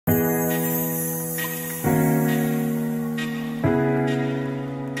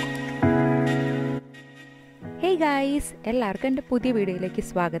Guys, എല്ലാവർക്കും എൻ്റെ പുതിയ വീഡിയോയിലേക്ക്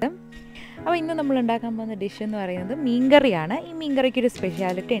സ്വാഗതം. അപ്പോൾ ഇന്ന് നമ്മൾ ഉണ്ടാക്കാൻ പോകുന്ന ഡിഷ് എന്ന് പറയുന്നത് മീൻകറിയാണ്. ഈ മീൻകറിക്കൊരു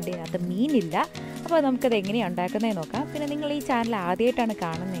സ്പെഷ്യാലിറ്റി ഉണ്ട്, അത് മീനില്ല. അപ്പോൾ നമുക്കത് എങ്ങനെയാണ് ഉണ്ടാക്കുന്നതെന്ന് നോക്കാം. പിന്നെ നിങ്ങൾ ഈ ചാനൽ ആദ്യമായിട്ടാണ്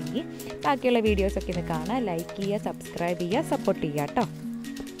കാണുന്നതെങ്കിൽ ബാക്കിയുള്ള വീഡിയോസൊക്കെ ഒന്ന് കാണാം, ലൈക്ക് ചെയ്യുക, സബ്സ്ക്രൈബ് ചെയ്യുക, സപ്പോർട്ട് ചെയ്യുക കേട്ടോ.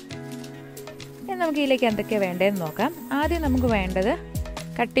 ഇനി നമുക്ക് ഇതിലേക്ക് എന്തൊക്കെയാണ് വേണ്ടതെന്ന് നോക്കാം. ആദ്യം നമുക്ക് വേണ്ടത്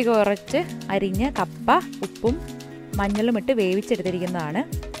കട്ടി കുറച്ച് അരിഞ്ഞ കപ്പ ഉപ്പും മഞ്ഞളും ഇട്ട് വേവിച്ചെടുത്തിരിക്കുന്നതാണ്.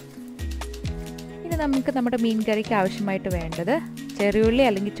 ഇനി നമുക്ക് നമ്മുടെ മീൻ കറിക്ക് ആവശ്യമായിട്ട് വേണ്ടത് ചെറിയുള്ളി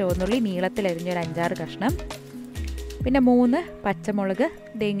അല്ലെങ്കിൽ ചുവന്നുള്ളി നീളത്തിൽ അരിഞ്ഞൊരു 5-6 കഷ്ണം, പിന്നെ 3 പച്ചമുളക്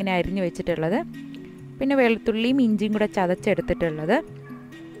ഇങ്ങനെ അരിഞ്ഞു വെച്ചിട്ടുള്ളത്, പിന്നെ വെളുത്തുള്ളിയും ഇഞ്ചിയും കൂടെ ചതച്ചെടുത്തിട്ടുള്ളത്.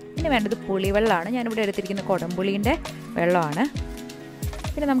 പിന്നെ വേണ്ടത് പുളിവെള്ളമാണ്. ഞാനിവിടെ എടുത്തിരിക്കുന്ന കുടംപുളീൻ്റെ വെള്ളമാണ്.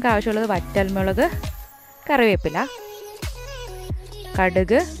 പിന്നെ നമുക്ക് ആവശ്യമുള്ളത് വറ്റൽമുളക്, കറിവേപ്പില,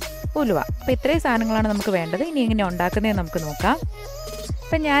 കടുക്, ഉലുവ. അപ്പോൾ ഇത്രയും സാധനങ്ങളാണ് നമുക്ക് വേണ്ടത്. ഇനി എങ്ങനെ ഉണ്ടാക്കുന്നതെന്ന് നമുക്ക് നോക്കാം.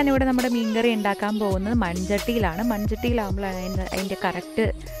 അപ്പം ഞാനിവിടെ നമ്മുടെ മീൻകറി ഉണ്ടാക്കാൻ പോകുന്നത് മൺചട്ടിയിലാണ്. മൺചട്ടിയിലാകുമ്പോഴാണ് അതിൻ്റെ കറക്റ്റ്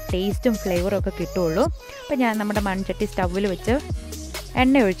ടേസ്റ്റും ഫ്ലേവറും ഒക്കെ കിട്ടുകയുള്ളൂ. അപ്പം ഞാൻ നമ്മുടെ മൺചട്ടി സ്റ്റൗവിൽ വെച്ച്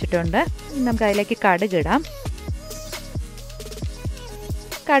എണ്ണ ഒഴിച്ചിട്ടുണ്ട്. നമുക്ക് അതിലേക്ക് കടുക് ഇടാം.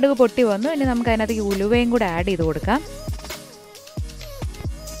 കടുക് പൊട്ടി വന്നു. ഇനി നമുക്ക് അതിനകത്തേക്ക് ഉലുവയും കൂടെ ആഡ് ചെയ്ത് കൊടുക്കാം.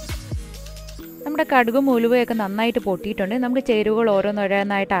 നമ്മുടെ കടുകും ഉലുവയൊക്കെ നന്നായിട്ട് പൊട്ടിയിട്ടുണ്ട്. നമുക്ക് ചേരുവകൾ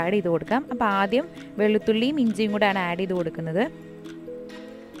ഓരോന്നോരോന്നായിട്ട് ആഡ് ചെയ്ത് കൊടുക്കാം. അപ്പോൾ ആദ്യം വെളുത്തുള്ളിയും ഇഞ്ചിയും കൂടെയാണ് ആഡ് ചെയ്ത് കൊടുക്കുന്നത്.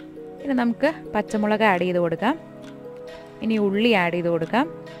 ഇനി നമുക്ക് പച്ചമുളക് ആഡ് ചെയ്ത് കൊടുക്കാം. ഇനി ഉള്ളി ആഡ് ചെയ്ത് കൊടുക്കാം.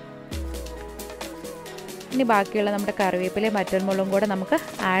 ഇനി ബാക്കിയുള്ള നമ്മുടെ കറിവേപ്പിലയും വറ്റൽമുളകും കൂടെ നമുക്ക്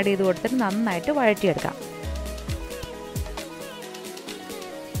ആഡ് ചെയ്ത് കൊടുത്തിട്ട് നന്നായിട്ട് വഴറ്റിയെടുക്കാം.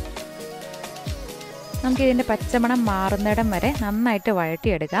 നമുക്കിതിൻ്റെ പച്ചമണം മാറുന്നിടം വരെ നന്നായിട്ട്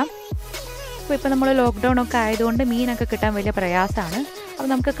വഴറ്റിയെടുക്കാം. അപ്പോൾ ഇപ്പോൾ നമ്മൾ ലോക്ക്ഡൗൺ ഒക്കെ ആയതുകൊണ്ട് മീനൊക്കെ കിട്ടാൻ വലിയ പ്രയാസമാണ്. അപ്പോൾ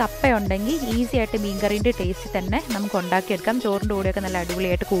നമുക്ക് കപ്പയുണ്ടെങ്കിൽ ഈസി ആയിട്ട് മീൻ കറീൻ്റെ ടേസ്റ്റ് തന്നെ നമുക്ക് ഉണ്ടാക്കിയെടുക്കാം. ചോറിൻ്റെ കൂടെയൊക്കെ നല്ല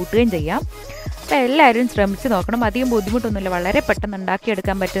അടിപൊളിയായിട്ട് കൂട്ടുകയും ചെയ്യാം. അപ്പോൾ എല്ലാവരും ശ്രമിച്ച് നോക്കണം. അധികം ബുദ്ധിമുട്ടൊന്നുമില്ല, വളരെ പെട്ടെന്ന്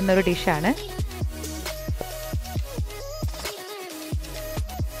ഉണ്ടാക്കിയെടുക്കാൻ പറ്റുന്നൊരു ഡിഷാണ്.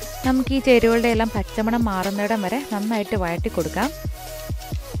 നമുക്ക് ഈ ചേരുവകളുടെ എല്ലാം പച്ചമണം മാറുന്നിടം വരെ നന്നായിട്ട് വഴറ്റി കൊടുക്കാം.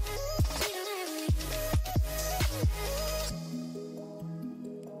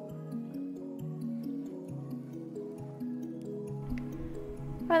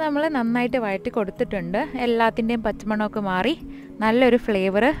 അപ്പോൾ നമ്മൾ നന്നായിട്ട് വഴറ്റി കൊടുത്തിട്ടുണ്ട്. എല്ലാത്തിൻ്റെയും പച്ചമണമൊക്കെ മാറി നല്ലൊരു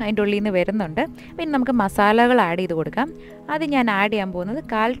ഫ്ലേവർ അതിൻ്റെ ഉള്ളിൽ നിന്ന് വരുന്നുണ്ട്. പിന്നെ നമുക്ക് മസാലകൾ ആഡ് ചെയ്ത് കൊടുക്കാം. അത് ഞാൻ ആഡ് ചെയ്യാൻ പോകുന്നത്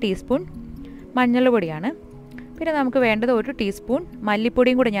 1/4 ടീസ്പൂൺ മഞ്ഞൾ പൊടിയാണ്. പിന്നെ നമുക്ക് വേണ്ടത് 1 ടീസ്പൂൺ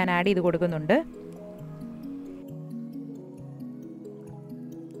മല്ലിപ്പൊടിയും കൂടെ ഞാൻ ആഡ് ചെയ്ത് കൊടുക്കുന്നുണ്ട്.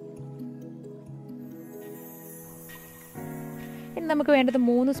 ഇനി നമുക്ക് വേണ്ടത്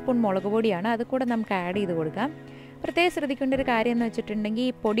 3 സ്പൂൺ മുളക് പൊടിയാണ്. അത് കൂടെ നമുക്ക് ആഡ് ചെയ്ത് കൊടുക്കാം. പ്രത്യേകം ശ്രദ്ധിക്കേണ്ട ഒരു കാര്യം എന്ന് വെച്ചിട്ടുണ്ടെങ്കിൽ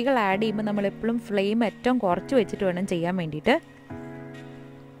ഈ പൊടികൾ ആഡ് ചെയ്യുമ്പോൾ നമ്മളെപ്പോഴും ഫ്ലെയിം ഏറ്റവും കുറച്ച് വെച്ചിട്ട് വേണം ചെയ്യാൻ വേണ്ടിയിട്ട്.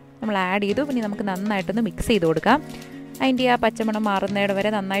 നമ്മൾ ആഡ് ചെയ്തു. പിന്നെ നമുക്ക് നന്നായിട്ടൊന്ന് മിക്സ് ചെയ്ത് കൊടുക്കാം. അതിൻ്റെ ആ പച്ചമണം മാറുന്നിടം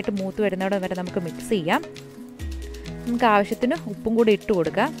വരെ നന്നായിട്ട് മൂത്ത് വരുന്നിടം വരെ നമുക്ക് മിക്സ് ചെയ്യാം. നമുക്ക് ആവശ്യത്തിന് ഉപ്പും കൂടി ഇട്ട്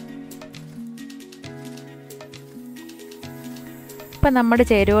കൊടുക്കാം. ഇപ്പം നമ്മുടെ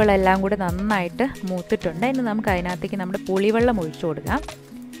ചേരുവകളെല്ലാം കൂടി നന്നായിട്ട് മൂത്തിട്ടുണ്ട്. ഇനി നമുക്ക് അതിനകത്തേക്ക് നമ്മുടെ പുളിവെള്ളം ഒഴിച്ചു കൊടുക്കാം.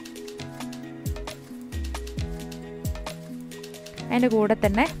 അതിൻ്റെ കൂടെ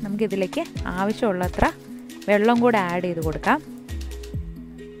തന്നെ നമുക്കിതിലേക്ക് ആവശ്യമുള്ളത്ര വെള്ളം കൂടെ ആഡ് ചെയ്ത് കൊടുക്കാം.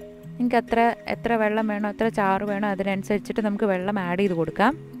 നിങ്ങൾക്ക് എത്ര വെള്ളം വേണോ, എത്ര ചാറ് വേണോ അതിനനുസരിച്ചിട്ട് നമുക്ക് വെള്ളം ആഡ് ചെയ്ത്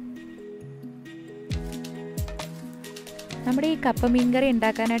കൊടുക്കാം. നമ്മുടെ ഈ കപ്പ മീൻകറി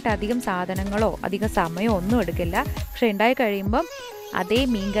ഉണ്ടാക്കാനായിട്ട് അധികം സാധനങ്ങളോ അധികം സമയമോ ഒന്നും എടുക്കില്ല. പക്ഷെ ഉണ്ടായി കഴിയുമ്പം അതേ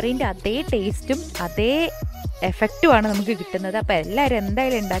മീൻകറീൻ്റെ അതേ ടേസ്റ്റും അതേ എഫക്റ്റുമാണ് നമുക്ക് കിട്ടുന്നത്. അപ്പോൾ എല്ലാവരും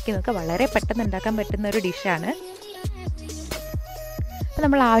എന്തായാലും ഉണ്ടാക്കി നോക്കുക. വളരെ പെട്ടെന്ന് ഉണ്ടാക്കാൻ പറ്റുന്ന ഒരു ഡിഷാണ്. അപ്പോൾ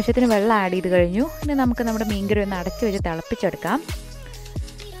നമ്മൾ ആവശ്യത്തിന് വെള്ളം ആഡ് ചെയ്ത് കഴിഞ്ഞു. ഇനി നമുക്ക് നമ്മുടെ മീൻകറി ഒന്ന് അടച്ച് വെച്ച് തിളപ്പിച്ചെടുക്കാം.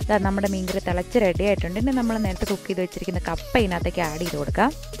 നമ്മുടെ മീൻകറി തിളച്ച് റെഡി ആയിട്ടുണ്ട്. ഇനി നമ്മൾ നേരത്തെ കുക്ക് ചെയ്ത് വെച്ചിരിക്കുന്ന കപ്പ ഇതിനകത്തേക്ക് ആഡ് ചെയ്ത് കൊടുക്കാം.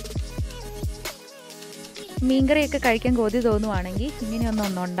 മീൻകറിയൊക്കെ കഴിക്കാൻ കൊതി തോന്നുവാണെങ്കിൽ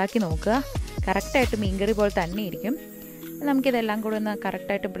ഇങ്ങനെയൊന്ന് ഉണ്ടാക്കി നോക്കുക. കറക്റ്റായിട്ട് മീൻകറി പോലെ തന്നെ ഇരിക്കും. നമുക്കിതെല്ലാം കൂടി ഒന്ന്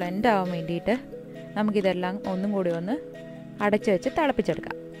കറക്റ്റായിട്ട് ബ്ലെൻഡ് ആവാൻ വേണ്ടിയിട്ട് നമുക്കിതെല്ലാം ഒന്നും കൂടി ഒന്ന് അടച്ച് വെച്ച്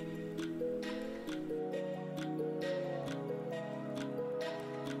തിളപ്പിച്ചെടുക്കാം.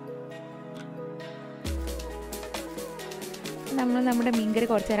 നമ്മുടെ മീൻകറി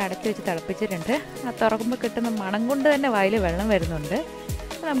കുറച്ച് നേരം അടച്ച് വെച്ച് തിളപ്പിച്ചിട്ടുണ്ട്. ആ തുറക്കുമ്പോൾ കിട്ടുന്ന മണം കൊണ്ട് തന്നെ വായിൽ വെള്ളം വരുന്നുണ്ട്.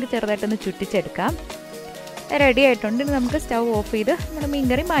 നമുക്ക് ചെറുതായിട്ടൊന്ന് ചുറ്റിച്ചെടുക്കാം. റെഡി ആയിട്ടുണ്ട്. ഇനി നമുക്ക് സ്റ്റൗ ഓഫ് ചെയ്ത് നമ്മുടെ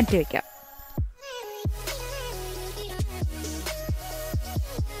മീൻകറി മാറ്റി വയ്ക്കാം.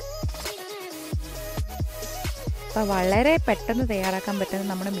 അപ്പോൾ വളരെ പെട്ടെന്ന് തയ്യാറാക്കാൻ പറ്റുന്ന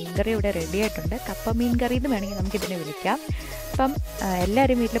നമ്മുടെ മീൻകറി ഇവിടെ റെഡി ആയിട്ടുണ്ട്. കപ്പ മീൻകറി എന്ന് വേണമെങ്കിൽ നമുക്കിതിനെ വിളിക്കാം. അപ്പം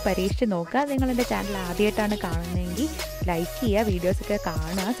എല്ലാവരും വീട്ടിൽ പരീക്ഷിച്ച് നോക്കുക. നിങ്ങളെൻ്റെ ചാനൽ ആദ്യമായിട്ടാണ് കാണുന്നതെങ്കിൽ ലൈക്ക് ചെയ്യുക, വീഡിയോസൊക്കെ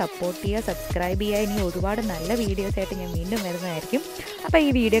കാണുക, സപ്പോർട്ട് ചെയ്യുക, സബ്സ്ക്രൈബ് ചെയ്യുക. ഇനി ഒരുപാട് നല്ല വീഡിയോസായിട്ട് ഞാൻ വീണ്ടും വരുന്നതായിരിക്കും. അപ്പോൾ ഈ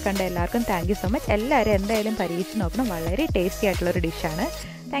വീഡിയോ കണ്ട എല്ലാവർക്കും താങ്ക് യു സോ മച്ച്. എല്ലാവരും എന്തായാലും പരീക്ഷിച്ച് നോക്കണം. വളരെ ടേസ്റ്റി ആയിട്ടുള്ളൊരു ഡിഷാണ്.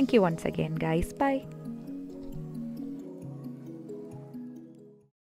 Thank you once again guys. By.